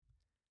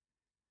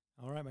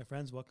All right, my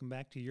friends, welcome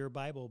back to Your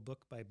Bible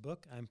Book by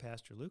Book. I'm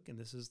Pastor Luke, and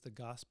this is the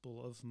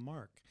Gospel of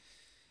Mark.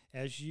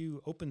 As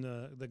you open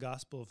the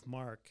Gospel of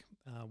Mark,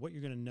 what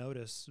you're going to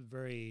notice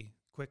very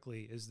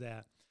quickly is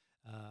that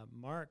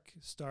Mark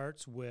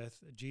starts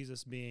with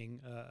Jesus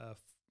being a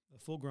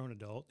full-grown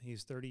adult.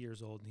 He's 30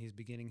 years old, and he's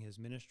beginning his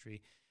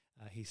ministry.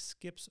 He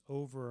skips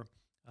over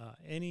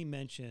any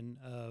mention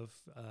of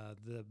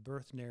the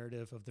birth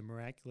narrative of the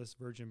miraculous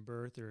virgin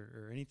birth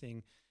or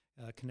anything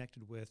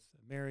connected with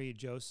Mary,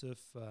 Joseph,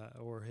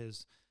 or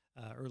his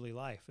early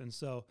life. And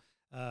so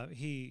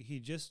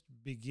he just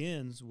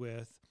begins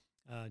with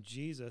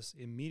Jesus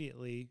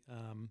immediately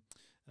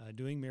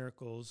doing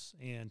miracles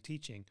and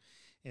teaching.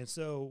 And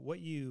so what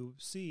you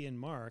see in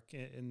Mark,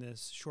 in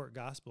this short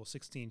gospel,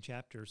 16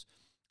 chapters,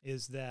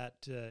 is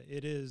that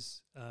it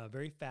is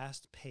very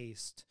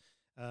fast-paced.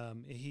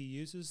 He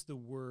uses the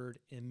word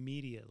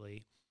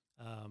immediately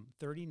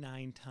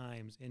 39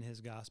 times in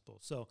his gospel.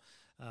 So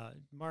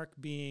Mark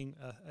being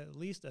at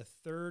least a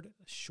third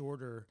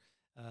shorter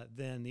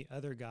than the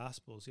other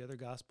gospels. The other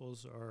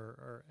gospels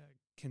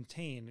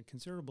contain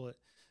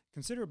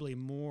considerably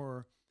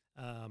more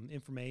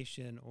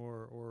information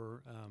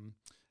or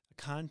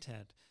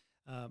content.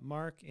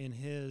 Mark, in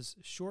his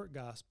short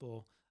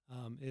gospel,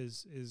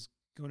 is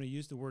going to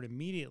use the word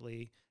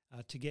immediately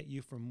to get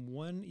you from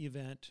one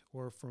event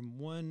or from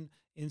one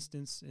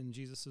instance in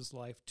Jesus'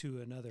 life to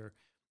another.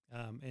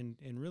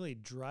 And really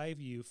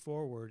drive you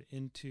forward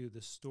into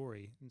the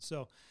story. And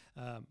so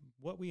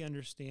what we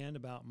understand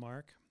about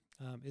Mark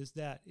is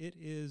that it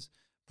is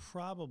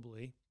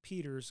probably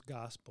Peter's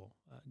gospel.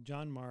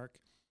 John Mark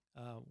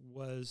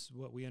was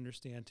what we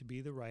understand to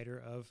be the writer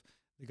of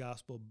the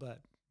gospel,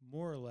 but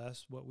more or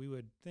less what we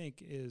would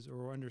think is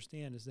or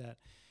understand is that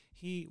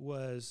he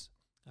was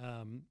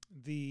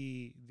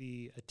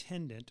the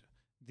attendant,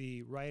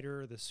 the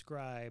writer, the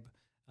scribe,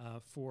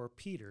 for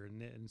Peter.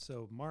 And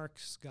so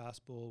Mark's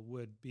gospel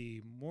would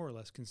be more or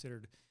less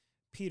considered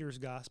Peter's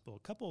gospel.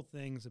 A couple of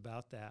things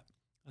about that,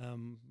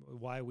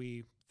 why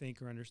we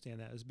think or understand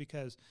that, is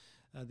because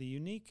the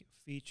unique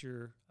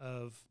feature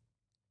of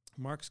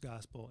Mark's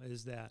gospel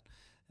is that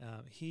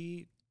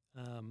he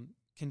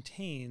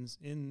contains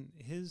in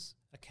his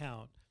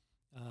account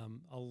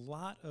a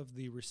lot of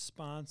the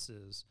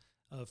responses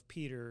of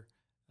Peter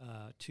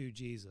to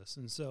Jesus.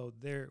 And so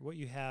there, what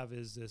you have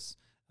is this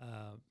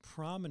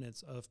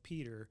prominence of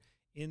Peter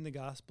in the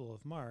Gospel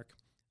of Mark,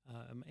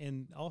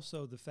 and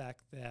also the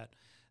fact that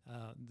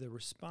the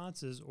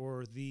responses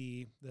or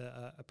the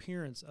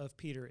appearance of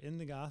Peter in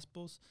the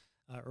Gospels,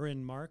 or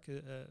in Mark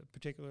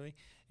particularly,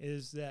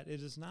 is that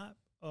it is not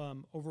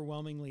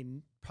overwhelmingly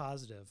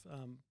positive.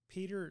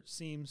 Peter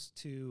seems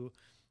to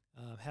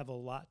have a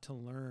lot to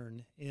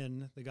learn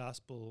in the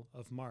Gospel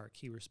of Mark.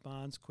 He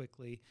responds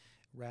quickly,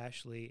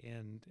 rashly,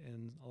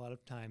 and a lot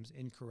of times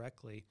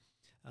incorrectly.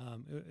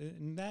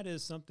 And that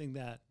is something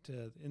that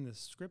in the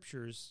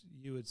scriptures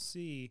you would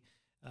see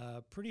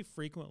pretty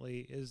frequently,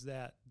 is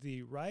that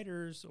the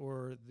writers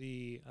or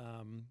the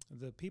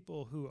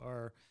people who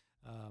are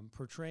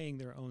portraying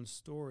their own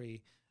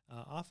story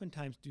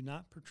oftentimes do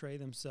not portray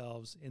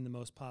themselves in the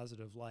most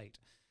positive light.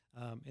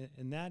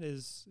 And that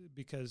is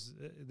because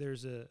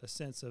there's a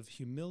sense of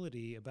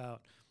humility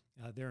about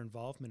their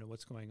involvement in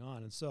what's going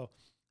on. And so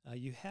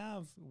you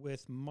have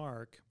with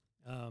Mark,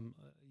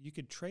 you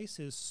could trace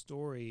his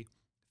story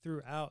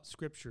throughout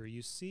Scripture.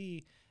 You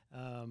see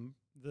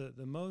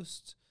the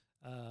most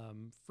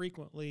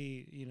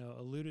frequently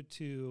alluded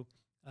to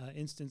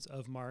instance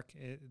of Mark,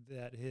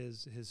 that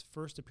his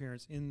first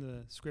appearance in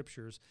the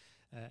Scriptures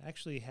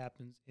actually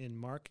happens in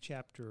Mark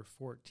chapter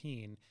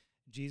 14.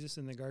 Jesus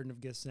in the Garden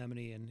of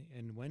Gethsemane,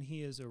 and when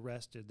he is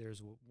arrested,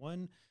 there's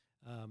one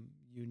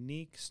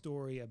unique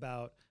story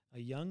about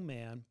a young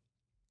man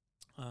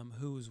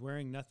who was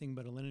wearing nothing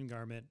but a linen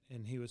garment,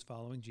 and he was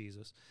following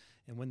Jesus.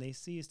 And when they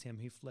seized him,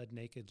 he fled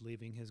naked,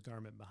 leaving his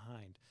garment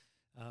behind.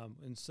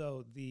 And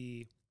so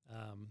the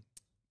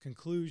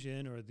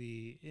conclusion or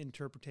the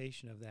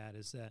interpretation of that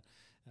is that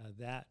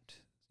that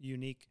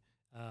unique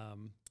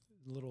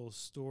little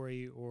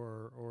story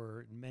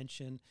or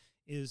mention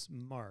is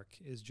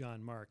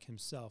John Mark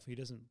himself. He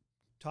doesn't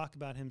talk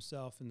about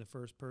himself in the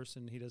first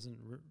person. He doesn't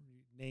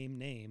name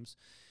names,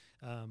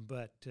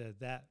 but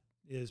that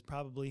is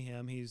probably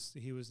him.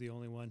 He was the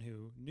only one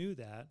who knew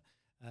that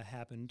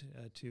happened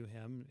to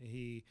him.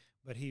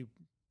 But he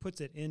puts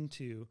it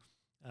into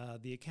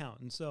the account.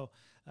 And so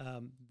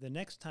the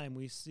next time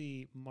we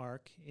see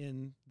Mark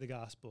in the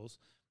Gospels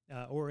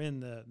or in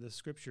the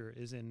Scripture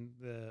is in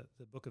the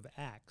book of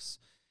Acts.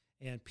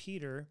 And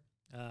Peter,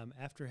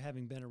 after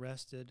having been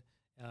arrested,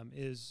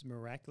 is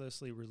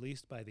miraculously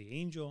released by the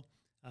angel.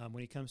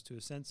 When he comes to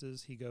his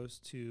senses, he goes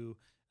to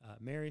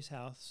Mary's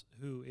house,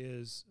 who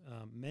is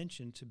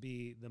mentioned to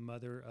be the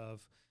mother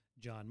of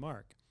John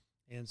Mark.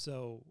 And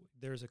so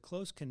there's a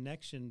close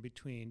connection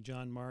between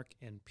John Mark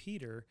and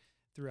Peter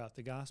throughout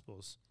the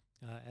Gospels.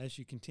 As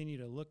you continue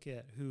to look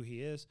at who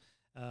he is,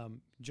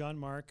 John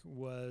Mark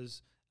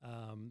was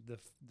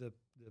the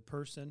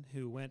person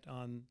who went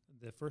on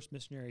the first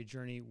missionary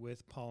journey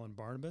with Paul and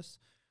Barnabas.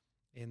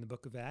 in the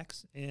book of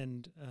Acts,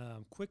 and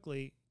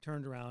quickly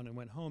turned around and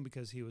went home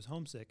because he was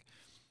homesick.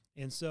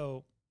 And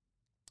so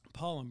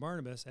Paul and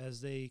Barnabas,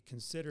 as they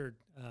considered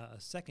a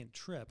second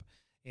trip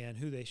and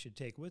who they should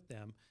take with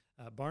them,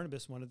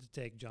 Barnabas wanted to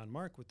take John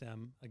Mark with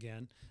them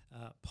again.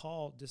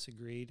 Paul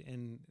disagreed,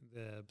 and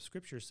the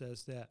scripture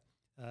says that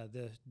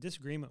the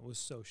disagreement was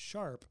so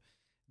sharp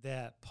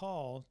that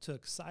Paul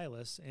took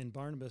Silas and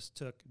Barnabas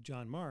took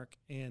John Mark,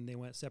 and they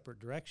went separate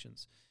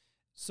directions.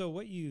 So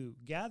what you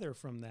gather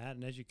from that,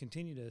 and as you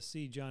continue to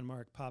see John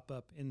Mark pop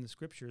up in the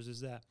scriptures,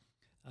 is that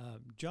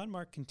John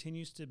Mark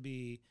continues to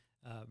be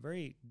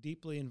very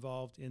deeply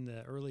involved in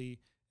the early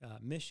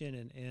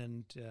mission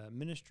and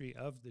ministry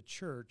of the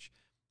church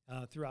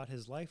throughout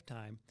his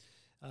lifetime.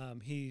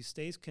 He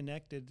stays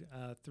connected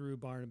through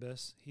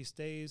Barnabas. He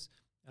stays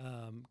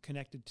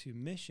connected to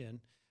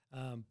mission,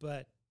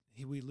 but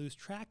we lose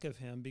track of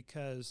him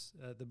because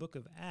the book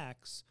of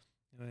Acts,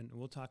 and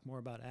we'll talk more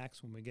about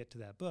Acts when we get to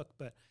that book,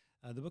 but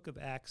the book of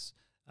Acts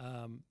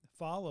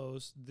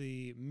follows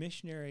the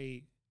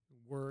missionary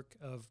work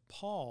of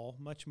Paul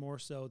much more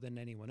so than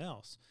anyone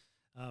else.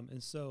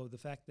 And so the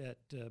fact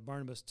that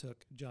Barnabas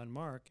took John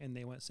Mark and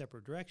they went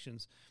separate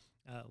directions,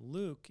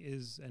 Luke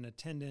is an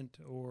attendant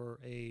or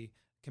a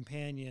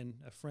companion,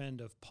 a friend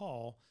of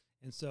Paul,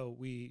 and so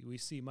we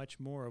see much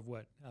more of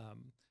what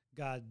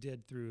God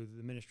did through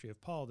the ministry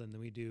of Paul than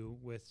we do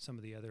with some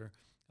of the other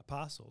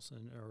apostles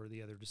or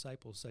the other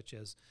disciples, such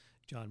as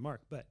John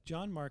Mark. But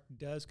John Mark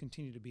does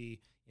continue to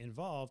be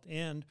involved,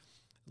 and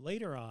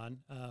later on,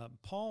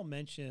 Paul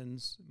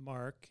mentions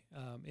Mark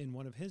in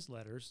one of his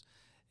letters,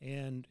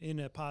 and in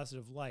a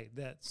positive light,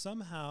 that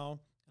somehow,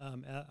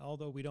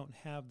 although we don't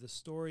have the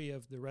story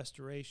of the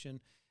restoration,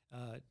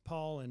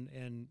 Paul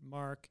and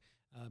Mark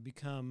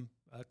become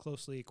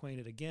closely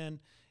acquainted again,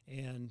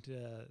 and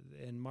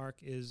Mark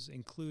is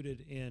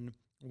included in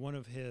one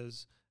of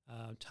his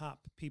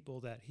top people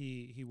that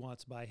he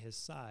wants by his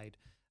side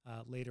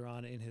later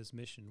on in his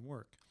mission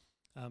work.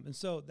 And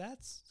so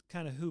that's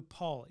kind of who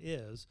Paul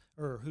is,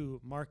 or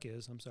who Mark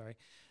is, I'm sorry,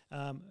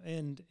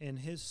 and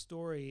his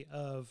story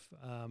of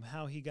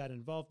how he got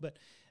involved. But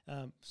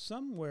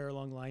somewhere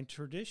along the line,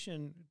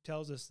 tradition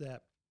tells us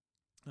that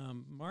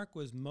Mark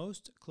was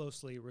most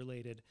closely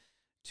related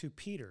to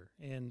Peter,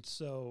 and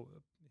so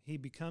he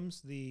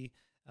becomes the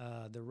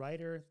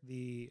writer,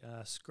 the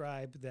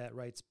scribe that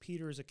writes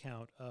Peter's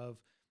account of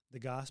the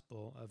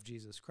gospel of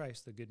Jesus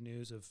Christ, the good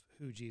news of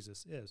who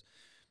Jesus is.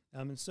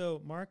 And so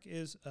Mark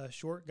is a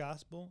short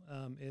gospel.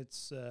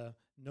 Its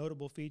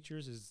notable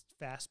features is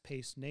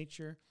fast-paced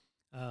nature,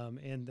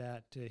 and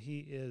that he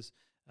is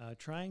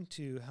trying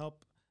to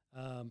help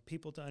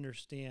people to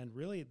understand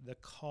really the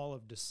call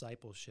of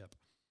discipleship.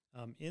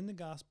 In the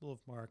Gospel of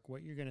Mark,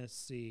 what you're going to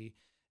see,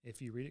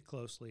 if you read it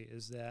closely,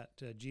 is that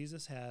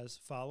Jesus has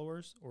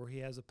followers or he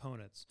has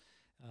opponents.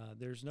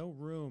 There's no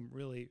room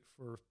really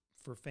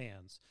for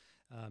fans.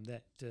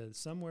 That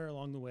somewhere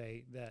along the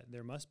way that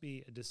there must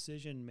be a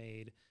decision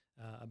made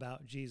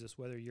about Jesus,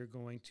 whether you're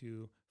going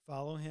to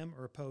follow him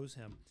or oppose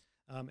him.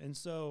 And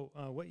so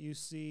what you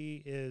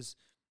see is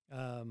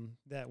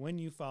that when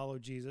you follow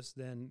Jesus,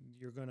 then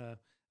you're going to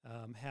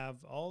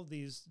have all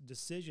these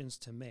decisions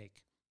to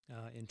make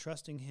in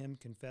trusting him,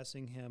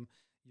 confessing him.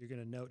 You're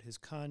going to note his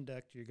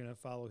conduct. You're going to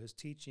follow his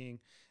teaching.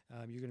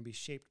 You're going to be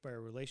shaped by a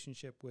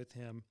relationship with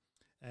him.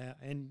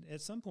 And at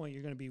some point,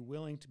 you're going to be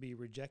willing to be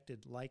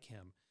rejected like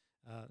him.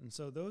 And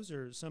so those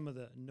are some of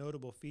the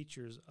notable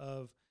features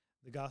of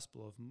the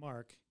Gospel of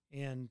Mark.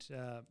 And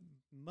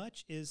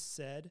much is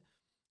said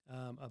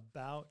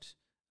about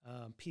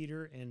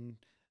Peter and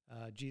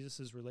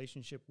Jesus'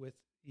 relationship with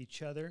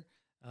each other.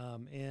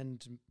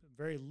 And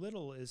very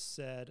little is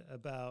said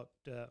about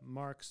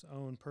Mark's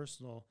own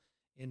personal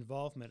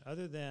involvement,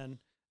 other than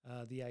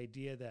the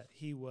idea that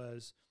he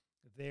was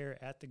there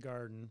at the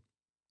garden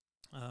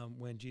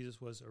when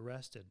Jesus was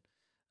arrested.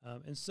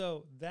 And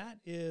so that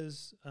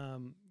is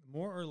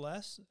more or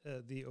less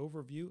the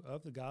overview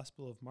of the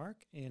Gospel of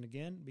Mark. And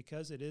again,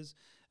 because it is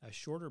a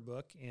shorter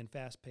book and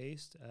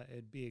fast-paced,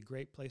 it'd be a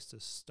great place to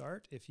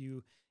start. If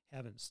you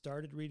haven't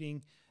started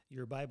reading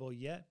your Bible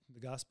yet, the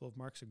Gospel of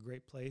Mark's a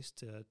great place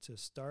to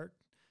start,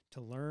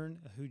 to learn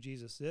who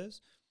Jesus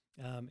is,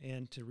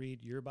 and to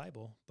read your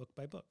Bible book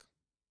by book.